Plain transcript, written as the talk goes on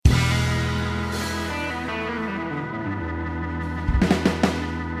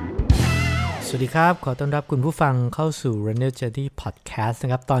สวัสดีครับขอต้อนรับคุณผู้ฟังเข้าสู่ Runner Journey Podcast น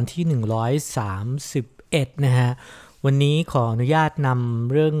ะครับตอนที่131นะฮะวันนี้ขออนุญาตน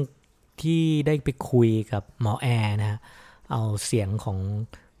ำเรื่องที่ได้ไปคุยกับหมอแอร์นะฮะเอาเสียงของ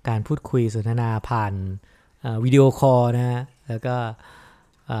การพูดคุยสนทนาผ่านวิดีโอคอลนะฮะแล้วก็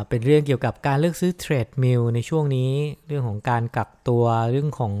เป็นเรื่องเกี่ยวกับการเลือกซื้อเทรดมิลในช่วงนี้เรื่องของการกักตัวเรื่อง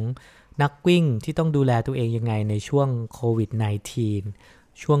ของนักวิ่งที่ต้องดูแลตัวเองยังไงในช่วงโควิด -19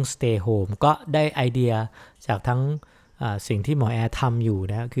 ช่วง stay home ก็ได้ไอเดียจากทั้งสิ่งที่หมอแอร์ทำอยู่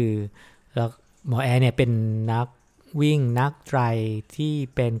นะคือแล้วหมอแอร์เนี่ยเป็นนักวิ่งนักไตรที่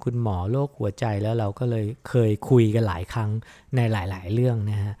เป็นคุณหมอโรคหัวใจแล้วเราก็เลยเคยคุยกันหลายครั้งในหลายๆเรื่อง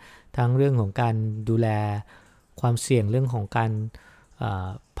นะฮะทั้งเรื่องของการดูแลความเสี่ยงเรื่องของการ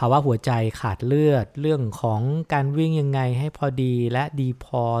ภาวะหัวใจขาดเลือดเรื่องของการวิ่งยังไงให้พอดีและดีพ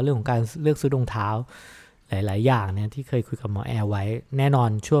อเรื่องของการเลือกซื้อรองเท้าหลายๆอย่างเนี่ยที่เคยคุยกับหมอแอร์ไว้แน่นอน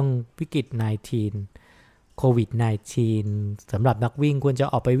ช่วงวิกฤต-19 โควิด -19 สำหรับนักวิ่งควรจะ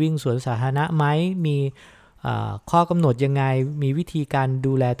ออกไปวิ่งสวนสาธารณะไหมมีข้อกำหนดยังไงมีวิธีการ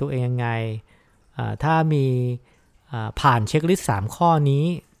ดูแลตัวเองยังไงถ้ามีผ่านเช็คลิสต์3ข้อนี้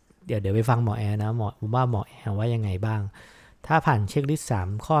เดี๋ยวไปฟังหมอแอร์นะผมว่าหมอแอร์ว่ายังไงบ้างถ้าผ่านเช็คลิสต์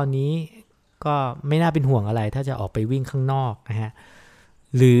3ข้อนี้ก็ไม่น่าเป็นห่วงอะไรถ้าจะออกไปวิ่งข้างนอกนะฮะ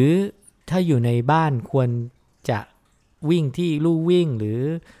หรือถ้าอยู่ในบ้านควรจะวิ่งที่ลู่วิ่งหรือ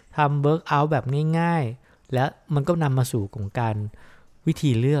ทำเวิร์กเอาท์แบบง่ายๆและมันก็นำมาสู่ของการวิ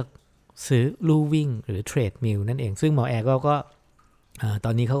ธีเลือกซื้อลู่วิ่งหรือเทรดมิลนั่นเองซึ่งหมอแอร์ก็ต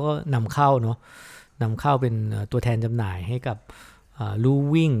อนนี้เขาก็นำเข้าเป็นตัวแทนจำหน่ายให้กับลู่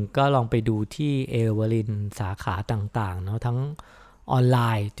วิ่งก็ลองไปดูที่เอเวอรินสาขาต่างๆเนาะทั้งออนไล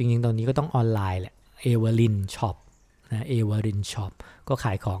น์จริงๆตอนนี้ก็ต้องออนไลน์แหละเอเวอรินช็อปนะเอเวอรินช็อปก็ข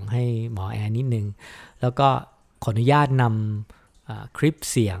ายของให้หมอแอร์นิดนึงแล้วก็ขออนุญาตนำคลิป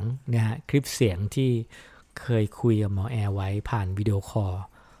เสียงนะฮะคลิปเสียงที่เคยคุยกับหมอแอร์ไว้ผ่านวิดีโอคอล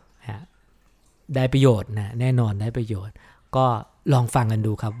ได้ประโยชน์นะแน่นอนได้ประโยชน์ก็ลองฟังกัน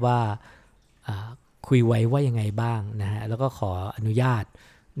ดูครับว่าคุยไว้ว่ายังไงบ้างนะฮะแล้วก็ขออนุญาต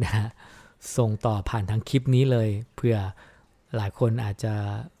นะฮะส่งต่อผ่านทางคลิปนี้เลยเพื่อหลายคนอาจจะ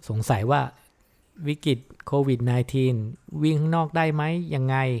สงสัยว่าวิกฤตโควิด -19 วิ่งข้างนอกได้ไหมยัง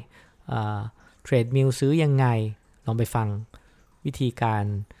ไงเทรดมิลซื้อยังไงลองไปฟังวิธีการ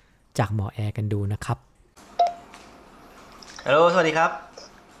จากหมอแอร์กันดูนะครับฮัลโหลสวัสดีครับ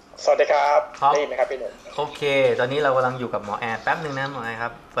สวัสดีครับได้ยินไหมครับพี่หนุ่มโอเคตอนนี้เรากำลังอยู่กับหมอแอร์แป๊บนึงนะหมอแอร์ครั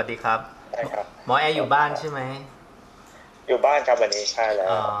บสวัสดีครับได้ครับหมอแอร์อยู่บ้านใช่ไหมอยู่บ้านครับวันนี้ใช่แล้ว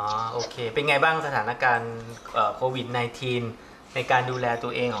โอเคเป็นไงบ้างสถานการณ์โควิด -19 ในการดูแลตั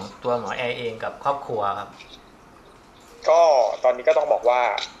วเองของตัวหมอแอร์เองกับครอบครัวครับก็ตอนนี้ก็ต้องบอกว่า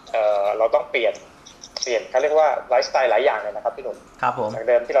เราต้องเปลี่ยนเขาเรียกว่าไลฟ์สไตล์หลายอย่างเลยนะครับพี่หนุ่มครับผมจากเ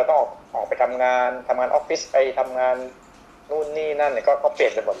ดิมที่เราต้องออกไปทำงานออฟฟิศไปทำงานนู่นนี่นั่นเนี่ยก็เปลี่ย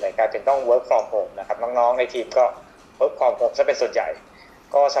นไปหมดเลยกลายเป็นต้อง work from home นะครับน้องๆในทีมก็ work from home ซะเป็นส่วนใหญ่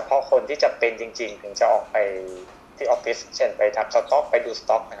ก็เฉพาะคนที่จะเป็นจริงๆถึงจะออกไปที่ออฟฟิศเช่นไปทำสต็อกไปดูส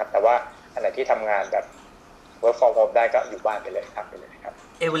ต็อกนะครับแต่ว่าอันไหนที่ทำงานแบบ work from home ได้ก็อยู่บ้านไปเลยครับ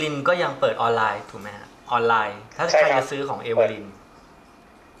เอเวอรินก็ยังเปิดออนไลน์ถูกไหมฮะออนไลน์ถ้าใครจะซื้อของเอเวอริน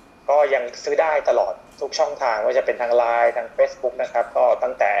ก็ยังซื้อได้ตลอดทุกช่องทางว่าจะเป็นทาง LINE ทาง Facebook นะครับก็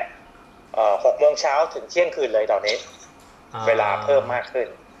ตั้งแต่6 โมงเช้าถึงเที่ยงคืนเลยตอนนี้เวลาเพิ่มมากขึ้น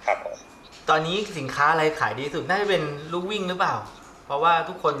ครับผมตอนนี้สินค้าอะไรขายดีสุดน่าจะเป็นลู่วิ่งหรือเปล่าเพราะว่า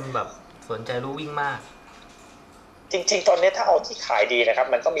ทุกคนแบบสนใจลู่วิ่งมากจริงๆตอนนี้ถ้าเอาที่ขายดีนะครับ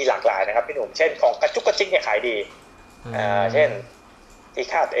มันก็มีหลากหลายนะครับพี่หนุ่มเช่นของกระจุกกระจิกเนี่ยขายดีเช่นที่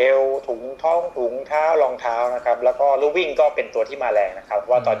คาดเอวถุงท้องถุงเท้ารองเท้านะครับแล้วก็ลู่วิ่งก็เป็นตัวที่มาแรงนะครับ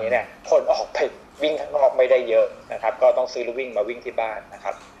ว่าตอนนี้เนี่ยคนออกไปวิ่งข้างนอกไม่ได้เยอะนะครับก็ต้องซื้อลู่วิ่งมาวิ่งที่บ้านนะค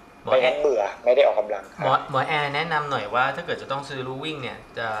รับไม่งั้นเบื่อไม่ได้ออกกำลังหมอแอร์แนะนำหน่อยว่าถ้าเกิดจะต้องซื้อลู่วิ่งเนี่ย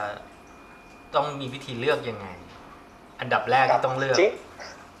จะต้องมีวิธีเลือกยังไงอันดับแรกที่ต้องเลือก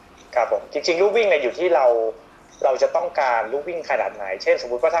ครับผมจริงๆลู่วิ่งเนี่ยอยู่ที่เราจะต้องการลู่วิ่งขนาดไหนเช่นสม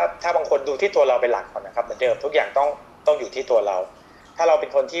มุติว่าถ้าบางคนดูที่ตัวเราเป็นหลักก่อนนะครับเหมือนเดิมทุกอย่างต้องอยู่ที่ตัวเราถ้าเราเป็น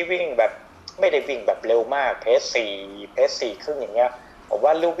คนที่วิ่งแบบไม่ได้วิ่งแบบเร็วมากเพส4ครึ่งอย่างเงี้ยผมว่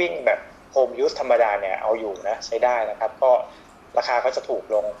าลู่วิ่งแบบโฮมยูสธรรมดาเนี่ยเอาอยู่นะใช้ได้นะครับก็ราคาก็จะถูก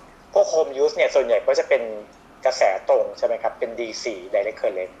ลงพวกโฮมยูสเนี่ยส่วนใหญ่ก็จะเป็นกระแสตรงใช่ไหมครับเป็น DC Direct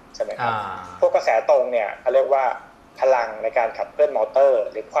Current ใช่ไหมครับพวกกระแสตรงเนี่ยเขาเรียกว่าพลังในการขับเคลื่อนมอเตอร์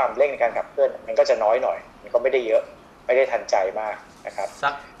หรือความเร่งในการขับเคลื่อนมันก็จะน้อยหน่อยมันก็ไม่ได้เยอะไม่ได้ทันใจมากนะครับสั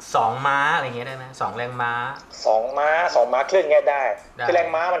ก2 ม้าอะไรเงี้ยได้ไหม2 แรงม้า2 ม้าเคลื่อนเงี้ยได้คือแรง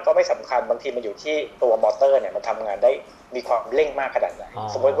ม้ามันก็ไม่สำคัญบางทีมันอยู่ที่ตัวมอเตอร์เนี่ยมันทำงานได้มีความเร่งมากขนาดไหน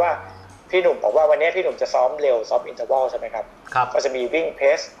สมมติว่าพี่หนุ่มบอกว่าวันนี้พี่หนุ่มจะซ้อมเร็วซ้อมอินเทอร์วัลใช่ไหมครับก็จะมีวิ่งเพ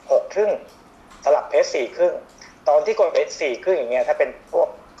ส6 ครึ่ง สลับเพจ4 ครึ่งตอนที่กดเพจ4 ครึ่งอย่างเงี้ยถ้าเป็นพวก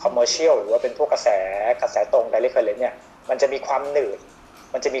คอมเมอร์เชียลหรือว่าเป็นพวกกระแสตรงไดเรกเคอร์เรนต์เนี่ยมันจะมีความหนื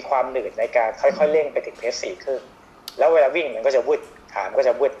ดในการค่อยๆเร่งไปถึงเพจ4 ครึ่งแล้วเวลาวิ่งมันก็จะวืดขามันก็จ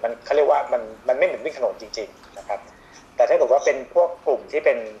ะวืดมันเขาเรียกว่ามันไม่เหมือนวิ่งถนนจริงๆนะครับแต่ถ้าเกิดว่าเป็นพวกกลุ่มที่เ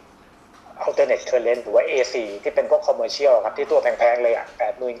ป็น alternate current หรือว่า AC ที่เป็นพวก commercial ครับที่ตัวแพงๆเลยอ่ะ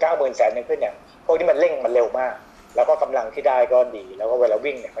 80,000 90,000 แสนนึงขึ้นเนี่ยพวกนี้มันเร่งมันเร็วมากแล้วก็กำลังที่ได้ก็ดีแล้วก็เวลา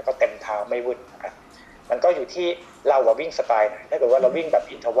วิ่งเนี่ยมันก็เต็มเท้าไม่วุ่นนะครับมันก็อยู่ที่เราวิ่งสไตล์ไหนถ้าเกิดว่าเราวิ่งแบบ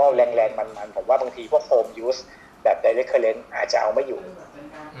interval แรงๆมันๆผมว่าบางทีพวก home use แบบ direct current อาจจะเอาไม่อยู่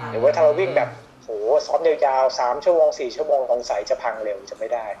หรือว่าถ้าเราวิ่งแบบโหซ้อมยาวๆ3 ชั่วโมง 4 ชั่วโมงสงสัยจะพังเร็วจะไม่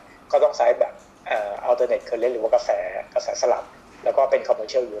ได้ก็ต้องใช้แบบalternate current หรือว่ากระแสสลับแล้วก็เป็น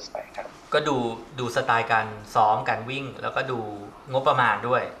commercial use ไปครับก็ดูสไตล์การซ้อมการวิ่งแล้วก็ดูงบประมาณ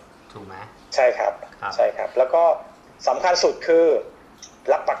ด้วยถูกไหมใช่ครับใช่ครับแล้วก็สำคัญสุดคือ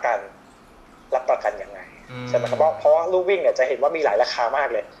รับประกันยังไงใช่ไหมครับเพราะว่าลู่วิ่งเนี่ยจะเห็นว่ามีหลายราคามาก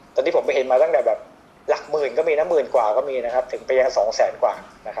เลยตอนที่ผมไปเห็นมาตั้งแต่แบบหลักหมื่นก็มีนะ10,000 กว่าก็มีนะครับถึงไปยัง200,000 กว่า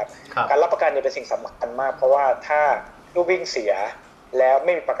นะครับการรับประกันเนี่ยเป็นสิ่งสำคัญมากเพราะว่าถ้าลู่วิ่งเสียแล้วไ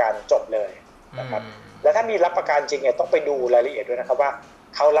ม่มีประกันจบเลยนะครับแล้วถ้ามีรับประกันจริงเนี่ยต้องไปดูรายละเอียดด้วยนะครับว่า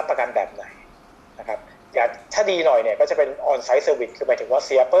เขารับประกันแบบไหนนะครับอย่างถ้าดีหน่อยเนี่ยก็จะเป็น on site service คือหมายถึงว่าเ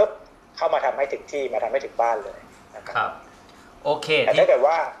สียปุ๊บเข้ามาทำให้ถึงที่มาทำให้ถึงบ้านเลยนะครับโอเคแต่ถ้าเกิด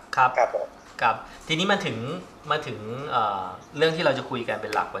ว่าครับผมครับทีนี้มาถึงเรื่องที่เราจะคุยกันเป็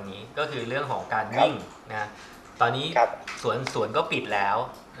นหลักวันนี้ก็คือเรื่องของการวิ่งนะตอนนี้สวนก็ปิดแล้ว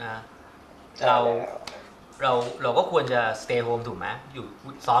นะเราก็ควรจะ stay home ถูกไหมอยู่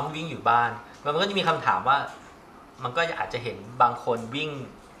ซ้อมวิ่งอยู่บ้านมันก็จะมีคำถามว่ามันก็อาจจะเห็นบางคน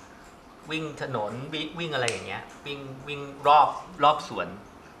วิ่งถนนวิ่งอะไรอย่างเงี้ยวิ่งรอบสวน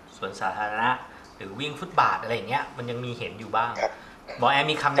สาธารณะหรือวิ่งฟุตบาทอะไรอย่างเงี้ยมันยังมีเห็นอยู่บ้างหมอแอม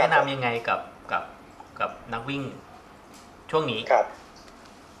มีคำแนะนำยังไงกับนักวิ่งช่วงนี้ครับ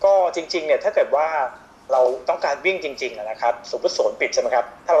ก็จริงๆเนี่ยถ้าเกิดว่าเราต้องการวิ่งจริงๆนะครับสมมติสวนปิดใช่ไหมครับ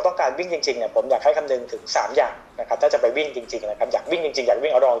ถ้าเราต้องการวิ่งจริงๆเนี่ยผมอยากให้คำนึงถึง3 อย่างนะครับถ้าจะไปวิ่งจริงๆนะครับอยากวิ่งจริงๆอยากวิ่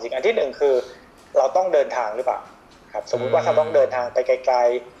งเอาดองจริงอันที่1คือเราต้องเดินทางหรือเปล่าครับสมมุติว่าถ้าต้องเดินทางไปไกล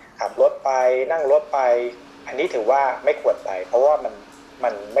ๆขับรถไปนั่งรถไปอันนี้ถือว่าไม่ควรไปเพราะว่ามั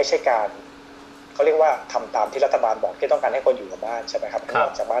นไม่ใช่การเขาเรียกว่าทำตามที่รัฐบาลบอกที่ต้องการให้คนอยู่กับบ้านใช่ไหมครับอ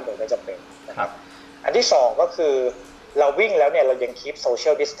อกจากบ้านโดยไม่จำเป็นนะครับอันที่2ก็คือเราวิ่งแล้วเนี่ยเรายังคีปโซเชี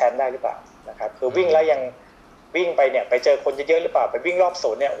ยลดิสแทนซ์ได้หรือเปล่านะครับคือวิ่งแล้วยังวิ่งไปเนี่ยไปเจอคนเยอะๆหรือเปล่าไปวิ่งรอบส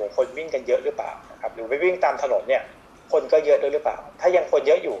วนเนี่ยโอ้โหคนวิ่งกันเยอะหรือเปล่านะครับหรือไปวิ่งตามถนนเนี่ยคนก็เยอะด้วยหรือเปล่าถ้ายังคนเ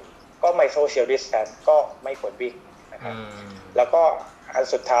ยอะอยู่ก็ไม่โซเชียลดิสแทนซ์ก็ไม่ควรวิ่งนะครับแล้วก็อัน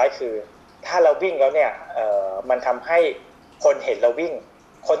สุดท้ายคือถ้าเราวิ่งแล้วเนี่ยมันทำให้คนเห็นเราวิ่ง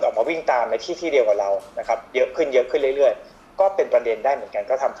คนออกมาวิ่งตามในที่เดียวกับเรานะครับเยอะขึ้นเรื่อยๆก็เป็นประเด็นได้เหมือนกัน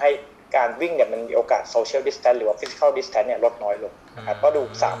ก็ทำให้การวิ่งเนี่ยมันมีโอกาส social distance หรือว่า physical distance เนี่ยลดน้อยลงนะครับก็ดู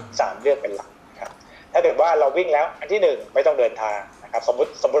3เรื่องเป็นหลักครับถ้าเกิดว่าเราวิ่งแล้วอันที่1ไม่ต้องเดินทางนะครับสมม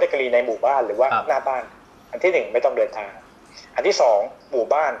ติในกรณีในหมู่บ้านหรือว่าหน้าบ้านอันที่1ไม่ต้องเดินทางอันที่2หมู่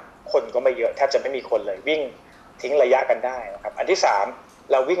บ้านคนก็ไม่เยอะแทบจะไม่มีคนเลยวิ่งทิ้งระยะกันได้นะครับอันที่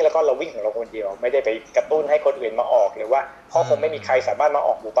3เราวิ่งแล้วก็เราวิ่งของเราคนเดียวไม่ได้ไปกระตุ้นให้คนอื่นมาออกหรือว่าเพราะคงไม่มีใครสามารถมาอ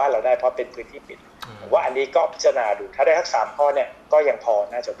อกหมู่บ้านเราได้เพราะเป็นพื้นที่ปิดผมว่าอันนี้ก็พิจารณาดูถ้าได้ทั้ง3ข้อเนี่ยก็ยังพอ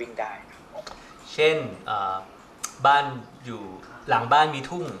น่าจะวิ่งได้เช่นบ้านอยู่หลังบ้านมี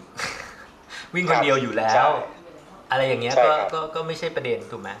ทุ่งวิ่งคนเดียวอยู่แล้วอะไรอย่างเงี้ยก็ไม่ใช่ประเด็น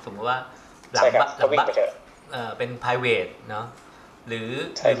ถูกไหมสมมติว่าหลังบ้านเป็น private เนาะหรือ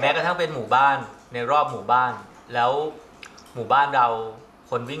แม้กระทั่งเป็นหมู่บ้านในรอบหมู่บ้านแล้วหมู่บ้านเรา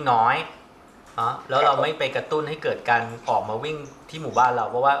คนวิ่งน้อยแล้วเราไม่ไปกระตุ้นให้เกิดการออกมาวิ่งที่หมู่บ้านเรา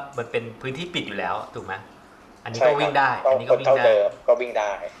เพราะว่ามันเป็นพื้นที่ปิดอยู่แล้วถูกไหมอันนี้ก็วิ่งได้อันนี้ก็วิ่งไ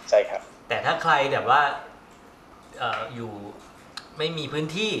ด้ใช่ครับแต่ถ้าใครแบบว่าอยู่ไม่มีพื้น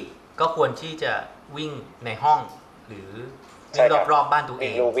ที่ก็ควรที่จะวิ่งในห้องหรือวิ่งรอบบ้านตัวเอ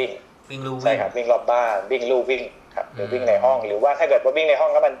งวิ่งลู่วิ่งใช่ครับวิ่งรอบบ้านวิ่งลู่วิ่งครับหรือวิ่งในห้องหรือว่าถ้าเกิดว่าวิ่งในห้อ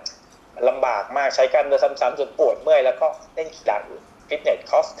งแล้วมันลำบากมากใช้กล้ามเนื้อซ้ำๆจนปวดเมื่อยแล้วก็เล่นกีฬาอื่นฟิตเนส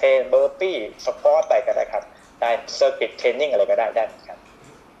คอสเทนเบอร์ปี้สควอตอะไรก็ได้ครับได้เซอร์กิตเทรนนิ่งอะไรก็ได้ครับ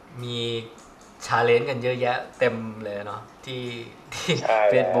มีชาเลนจ์กันเยอะแยะเต็มเลยเนาะที่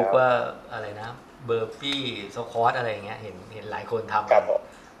เฟซบุ๊กว่าอะไรนะเบอร์ปี้สควอตอะไรอย่างเงี้ยเห็นหลายคนทำครับผม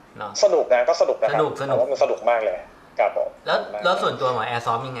เนาะสนุกนะก็สนุกนะครับว่ามันสนุกมากเลยครับผมแล้วส่วนตัวหมอแอร์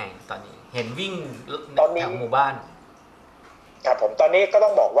ซ้อมยังไงตอนนี้เห็นวิ่งแถวหมู่บ้านครับผมตอนนี้ก็ต้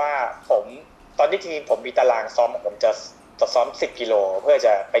องบอกว่าผมตอนนี้ทีมผมมีตารางซ้อมผมจะซ้อม10 กิโลเพื่อจ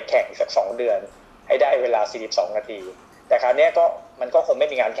ะไปแข่งสัก2 เดือนให้ได้เวลา42 นาทีแต่คราวนี้ก็มันก็คงไม่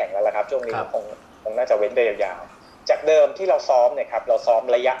มีงานแข่งแล้วละครับช่วงนี้คงน่าจะเว้นไปยาวๆจากเดิมที่เราซ้อมเนี่ยครับเราซ้อม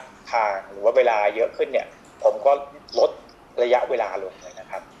ระยะ ทางหรือว่าเวลาเยอะขึ้นเนี่ยผมก็ลดระยะเวลาลงเลยนะ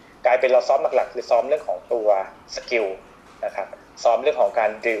ครับกลายเป็นเราซ้อมหลักๆคือซ้อมเรื่องของตัวสกิลนะครับซ้อมเรื่องของกา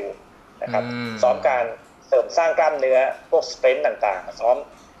รดริลนะครับซ้อมการเสริมสร้างกล้ามเนื้อพวกสเปรนต์ต่างๆซ้อม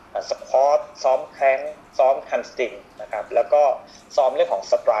สควอตซ้อมแคลงซ้อมแฮมสตริงนะครับแล้วก็ซ้อมเรื่องของ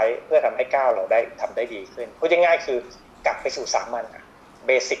สไตร์เพื่อทำให้ก้าวเราได้ทำได้ดีขึ้นพูดง่ายๆคือกลับไปสู่สามัญเ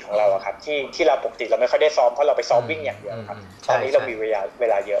บสิกของเราครับที่เราปกติเราไม่ค่อยได้ซ้อมเพราะเราไปซ้อมวิ่งอย่างเดียวครับตอนนี้เรามีเว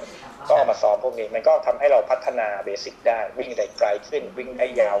ลาเยอะก็เอามาซ้อมพวกนี้มันก็ทำให้เราพัฒนาเบสิกได้วิ่งได้ไกลขึ้นวิ่งได้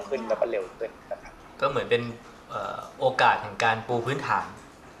ยาวขึ้นแล้วก็เร็วขึ้นนะครับก็เหมือนเป็นโอกาสแห่งการปูพื้นฐาน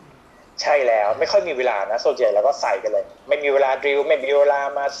ใช่แล้วไม่ค่อยมีเวลานะส่วนใหญ่เราก็ใส่กันเลยไม่มีเวลาดริลไม่มีเวลา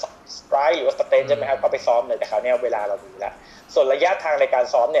มาสไตร์หรือว่าสเตนใช่ไหมครับก็ไปซ้อมเลยแต่คราวนี้เวลาเรามีแล้วส่วนระยะทางในการ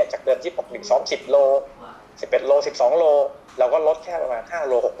ซ้อมเนี่ยจากเดิมที่ปกติซ้อม10 โล 11 โล 12 โลเราก็ลดแค่ประมาณ5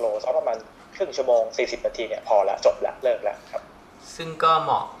 โล 6 โลซ้อมประมาณครึ่งชั่วโมง40 นาทีเนี่ยพอละจบละเลิกละครับซึ่งก็เห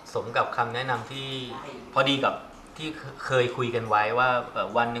มาะสมกับคำแนะนำที่พอดีกับที่เคยคุยกันไว้ว่า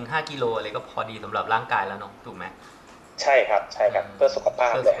วันหนึ่ง5 กิโลอะไรก็พอดีสำหรับร่างกายแล้วเนาะถูกไหมใช่ครับเพื่อสุขภา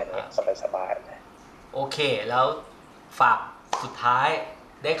พเลยอันนี้สบายๆโอเคแล้วฝากสุดท้าย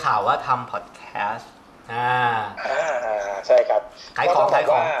ได้ข่าวว่าทำพอดแคสต์ใช่ครับขายของ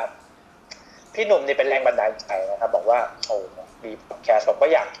พี่หนุ่มนี่เป็นแรงบันดาลใจนะครับบอกว่าโอ้มีพอดแคสต์ผมก็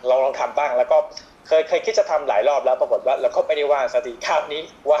อยากลองทำบ้างแล้วก็เคยคิดจะทำหลายรอบแล้วปรากฏว่าเราก็ไม่ได้ว่างสักทีคราวนี้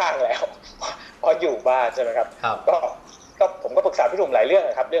ว่างแล้วพออยู่บ้านใช่ไหมครับก็ผมก็ปรึกษาพี่หนุ่มหลายเรื่อง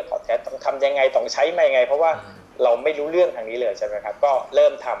นะครับเรื่องพอดแคสต์ต้องทำยังไงต้องใช้มายังไงเพราะว่าเราไม่รู้เรื่องทางนี้เลยใช่ไหมครับก็เริ่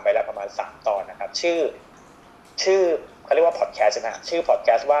มทำไปแล้วประมาณ3 ตอนนะครับชื่อเขาเรียกว่าพอดแคสต์นะชื่อพอดแค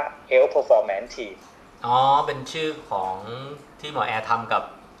สต์ว่า Health Performance Team อ๋อเป็นชื่อของที่หมอแอร์ทำกับ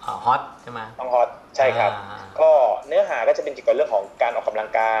ฮอตใช่ไหมต้องฮอตใช่ครับก็เนื้อหาก็จะเป็นเกี่ยวกับเรื่องของการออกกำลัง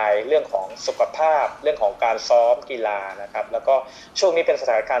กายเรื่องของสุขภาพเรื่องของการซ้อมกีฬานะครับแล้วก็ช่วงนี้เป็นส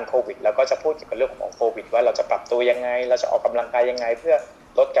ถานการณ์โควิดแล้วก็จะพูดเกี่ยวกับเรื่องของโควิดว่าเราจะปรับตัวยังไงเราจะออกกำลังกายยังไงเพื่อ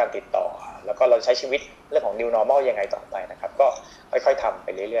ลดการติดต่อแล้วก็เราใช้ชีวิตเรื่องของ New Normal ยังไงต่อไปนะครับก็ค่อยๆทำไป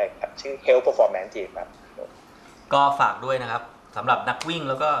เรื่อยๆครับชื่อ Health Performance Team ครับก็ฝากด้วยนะครับสำหรับนักวิ่ง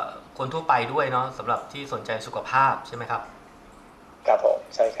แล้วก็คนทั่วไปด้วยเนาะสำหรับที่สนใจสุขภาพใช่ไหมครับครับผม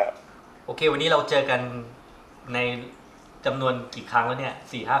ใช่ครับโอเควันนี้เราเจอกันในจำนวนกี่ครั้งแล้วเนี่ย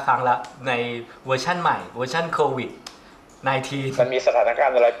 4-5 ครั้งแล้วในเวอร์ชั่นใหม่เวอร์ชั่นโควิด-19 มันมีสถานการ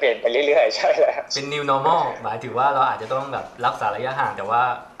ณ์อะไรเปลี่ยนไปเรื่อยๆใช่แล้วเป็น New Normal หมายถึงว่าเราอาจจะต้องแบบรักษาระยะห่างแต่ว่า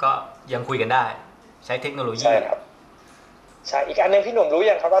ก็ยังคุยกันได้ใช้เทคโนโลยีใช่ครับใช่อีกอันนึงพี่หนุ่มรู้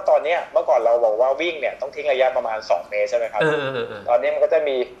ยังครับว่าตอนนี้เมื่อก่อนเราบอกว่าวิ่งเนี่ยต้องทิ้งระยะประมาณ2 เมตรใช่ไหมครับตอนนี้มันก็จะ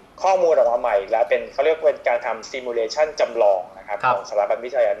มีข้อมูลออกมาใหม่แล้วเป็นเขาเรียกว่าการทำซิมูเลชันจำลองนะครับของสถาบันวิ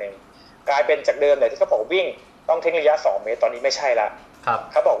จัยอันนึงกลายเป็นจากเดิมเนี่ยที่เขาบอกวิ่งต้องทิ้งระยะ2 เมตรตอนนี้ไม่ใช่ละ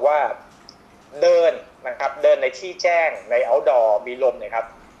เขาบอกว่าเดินนะครับเดินในที่แจ้งใน outdoor มีลมเนี่ยครับ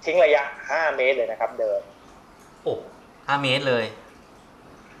ทิ้งระยะ5 เมตรเลยนะครับเดินโอ้5 เมตรเลย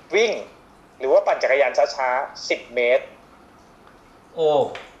วิ่งหรือว่าปั่นจักรยานช้าๆ10 เมตรโอ้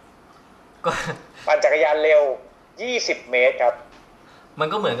ก็ปั่นจักรยานเร็ว20 เมตรครับมัน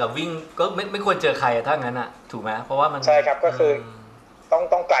ก็เหมือนกับวิ่งก็ไม่ควรเจอใครถ้างั้นอ่ะถูกไหมเพราะว่ามันใช่ครับก็คือ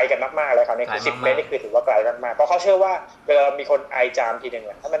ต้องไกลกันมากๆเลยครับนี่คือ10 เมตรนี่คือถือว่าไกลมากๆเพราะเขาเชื่อว่าเวลามีคนไอจามทีนึง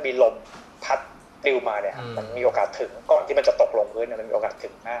ถ้ามันมีลมพัดปลิวมาเนี่ยมันมีโอกาสถึงก่อนที่มันจะตกลงพื้นมันมีโอกาสถึ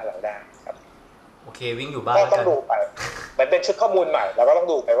งหน้าเราได้ครับโอเควิ่งอยู่บ้านก็ต้องดูไปมันเป็นชุดข้อมูลใหม่เราก็ต้อง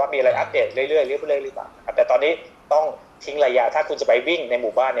ดูไปว่ามีอะไรอัปเดตเรื่อยๆหรือเปล่าแต่ตอนนี้ต้องทิ้งระยะถ้าคุณจะไปวิ่งในห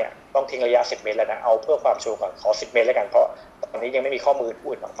มู่บ้านเนี่ยต้องทิ้งระยะ10 เมตรแล้วนะเอาเพื่อความชัวร์ก่อนขอ10 เมตรแล้วกันเพราะตอนนี้ยังไม่มีข้อมูล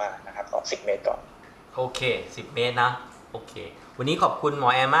อื่นออกมานะครับขอ10 เมตรก่อนโอเค10 เมตรนะโอเควันนี้ขอบคุณหมอ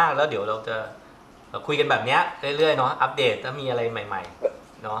แอร์มากแล้วเดี๋ยวเราจะคุยกันแบบนี้เรื่อยๆเนาะอัปเดตถ้ามีอะไรใหม่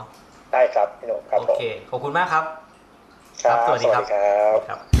ๆเนาะได้ครับพี่หนุ่มครับโอเคขอบคุณมากครับครับสวัสดีค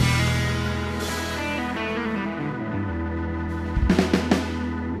รับ